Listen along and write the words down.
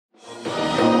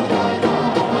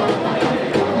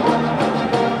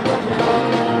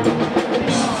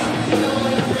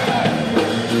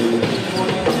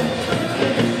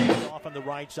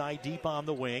guy deep on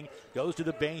the wing, goes to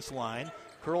the baseline,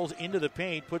 curls into the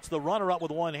paint, puts the runner up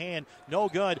with one hand, no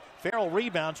good. Farrell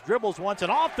rebounds, dribbles once,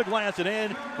 and off the glass and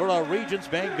in for a Regents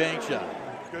bank shot.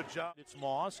 Good job. It's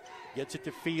Moss, gets it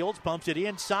to Fields, pumps it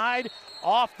inside,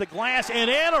 off the glass, and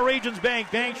in a Regents bank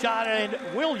shot, and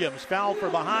Williams fouled for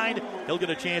behind. He'll get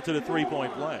a chance at a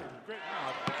three-point play.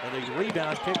 And the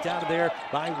rebound picked out of there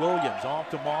by Williams. Off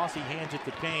to Moss, he hands it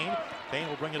to Payne. Payne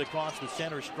will bring it across the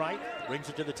center stripe, brings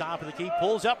it to the top of the key,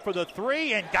 pulls up for the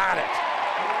three, and got it.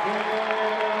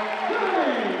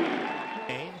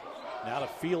 Payne now to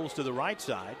Fields to the right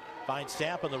side, finds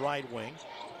Sapp on the right wing.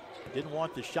 Didn't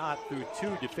want the shot through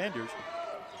two defenders.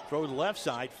 Throw to the left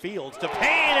side, Fields to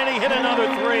Payne, and he hit another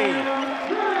three.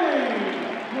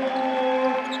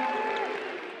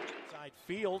 Side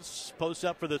Fields posts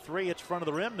up for the three. It's front of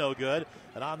the rim, no good.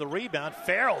 And on the rebound,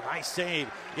 Farrell, nice save.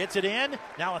 Gets it in.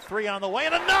 Now a three on the way,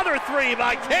 and another three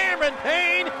by Cameron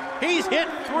Payne. He's hit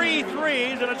 3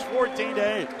 threes, and it's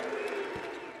 14-8. The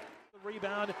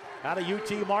rebound out of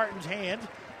UT Martin's hand.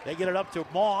 They get it up to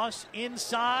Moss,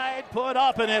 inside, put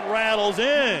up, and it rattles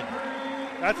in.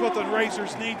 That's what the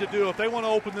Racers need to do. If they want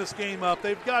to open this game up,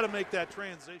 they've got to make that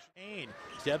transition. Payne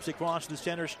steps across the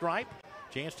center stripe.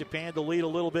 Chance to pad the lead a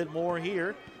little bit more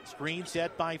here. Screen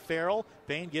set by Farrell.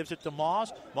 Payne gives it to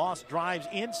Moss. Moss drives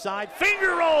inside,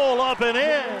 finger roll up and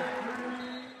in.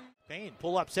 Payne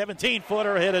pull up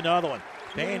 17-footer, hit another one.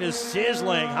 Payne is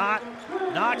sizzling hot,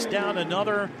 knocks down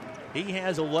another. He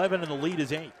has 11 and the lead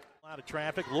is 8. Out of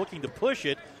traffic, looking to push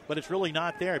it, but it's really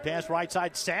not there. Pass right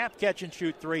side, Sapp catch and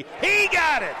shoot three. He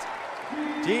got it!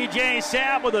 DJ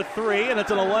Sapp with a three, and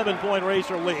it's an 11-point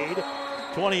Racer lead.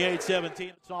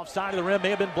 28-17. It's off side of the rim, may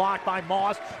have been blocked by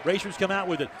Moss. Racers come out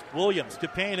with it. Williams to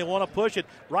Payne and want to push it.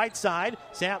 Right side,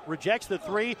 Sapp rejects the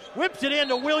three, whips it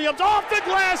into Williams, off the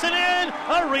glass and in!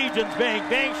 A Regents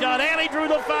bank shot, and he drew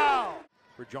the foul!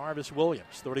 For Jarvis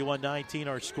Williams, 31-19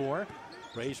 our score.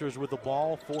 Racers with the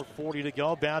ball, 4:40 to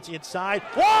go, bounce inside.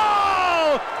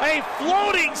 Whoa! A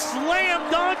floating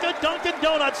slam dunk, a Dunkin'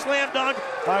 Donuts slam dunk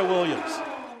by Williams.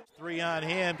 Three on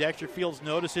him. Dexter Fields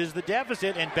notices the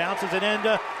deficit and bounces it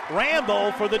into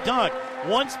Rambo for the dunk.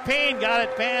 Once Payne got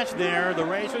it past there, the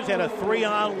Racers had a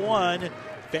 3-on-1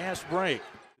 fast break.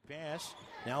 Pass.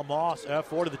 Now Moss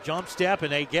forward to the jump step,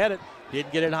 and they get it.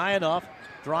 Didn't get it high enough.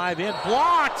 Drive in,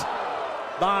 blocked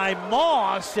by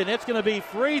Moss, and it's going to be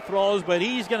free throws, but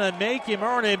he's going to make him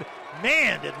earn him.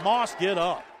 Man, did Moss get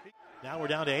up. Now we're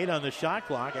down to 8 on the shot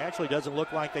clock. Actually doesn't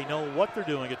look like they know what they're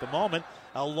doing at the moment.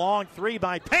 A long three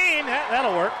by Payne.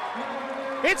 That'll work.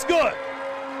 It's good.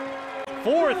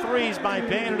 4 threes by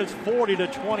Payne, and it's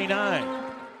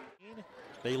 40-29.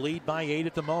 They lead by 8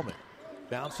 at the moment.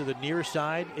 Bounce to the near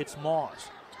side. It's Moss.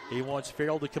 He wants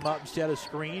Farrell to come up instead of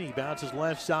screen. He bounces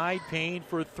left side. Payne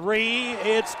for three.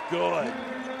 It's good.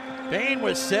 Payne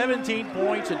with 17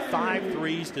 points and 5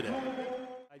 threes today.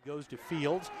 Goes to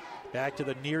Fields. Back to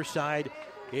the near side.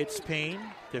 It's Payne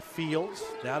to Fields.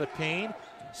 Now to Payne.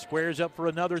 Squares up for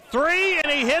another three,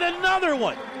 and he hit another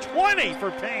one. 20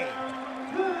 for Payne.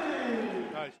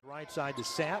 Nice. Right side to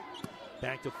Sapp.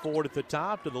 Back to Ford at the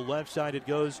top. To the left side it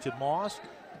goes to Moss.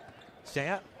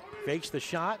 Sapp fakes the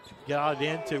shot, got it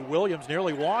into Williams,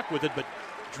 nearly walked with it, but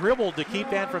dribbled to keep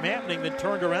that from happening, then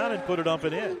turned around and put it up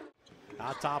and in.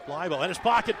 Out top, Libo, and his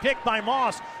pocket picked by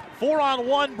Moss.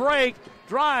 4-on-1 break,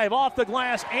 drive off the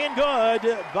glass, and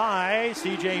good by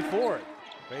C.J. Ford.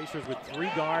 Racers with 3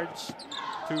 guards,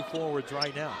 2 forwards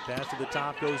right now. Pass to the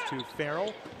top goes to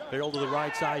Farrell. Farrell to the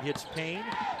right side hits Payne.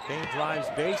 Payne drives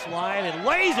baseline and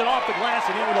lays it off the glass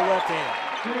and in with the left hand.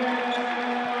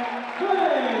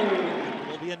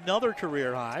 Be another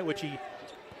career high, which he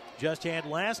just had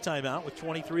last time out with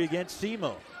 23 against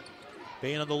SEMO.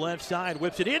 Payne on the left side,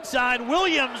 whips it inside.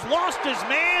 Williams lost his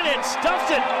man and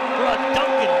stuffs it for a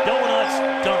Dunkin' Donuts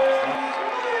dunk.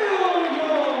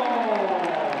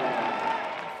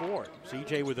 Ford.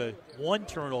 CJ with a 1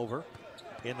 turnover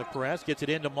in the press, gets it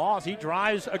into Moss. He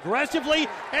drives aggressively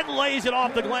and lays it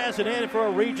off the glass and in for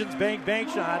a Regents bank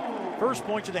shot. First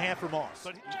points of the half for Moss.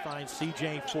 He finds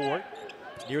CJ Ford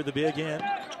near the big end,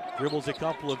 dribbles a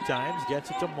couple of times, gets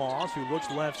it to Moss, who looks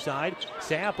left side.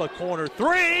 Sapp a corner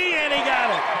three, and he got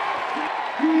it.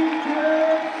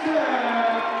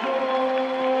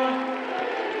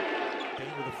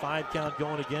 Payne with a 5 count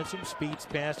going against him, speeds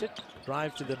past it,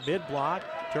 drives to the mid block,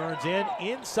 turns in,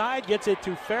 inside, gets it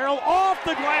to Farrell, off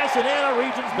the glass, and in a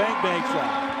Regents bank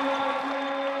shot.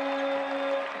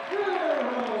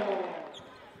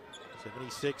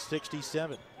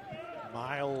 76-67.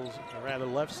 Miles, or rather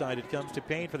left side, it comes to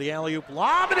Payne for the alley-oop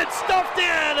lob, and it's stuffed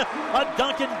in! A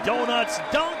Dunkin' Donuts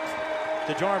dunk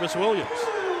to Jarvis Williams.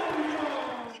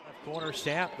 Corner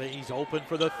Sapp, but he's open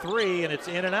for the three, and it's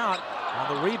in and out.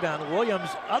 On the rebound, Williams,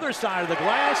 other side of the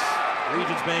glass.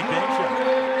 Regents Bank bench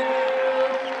shot.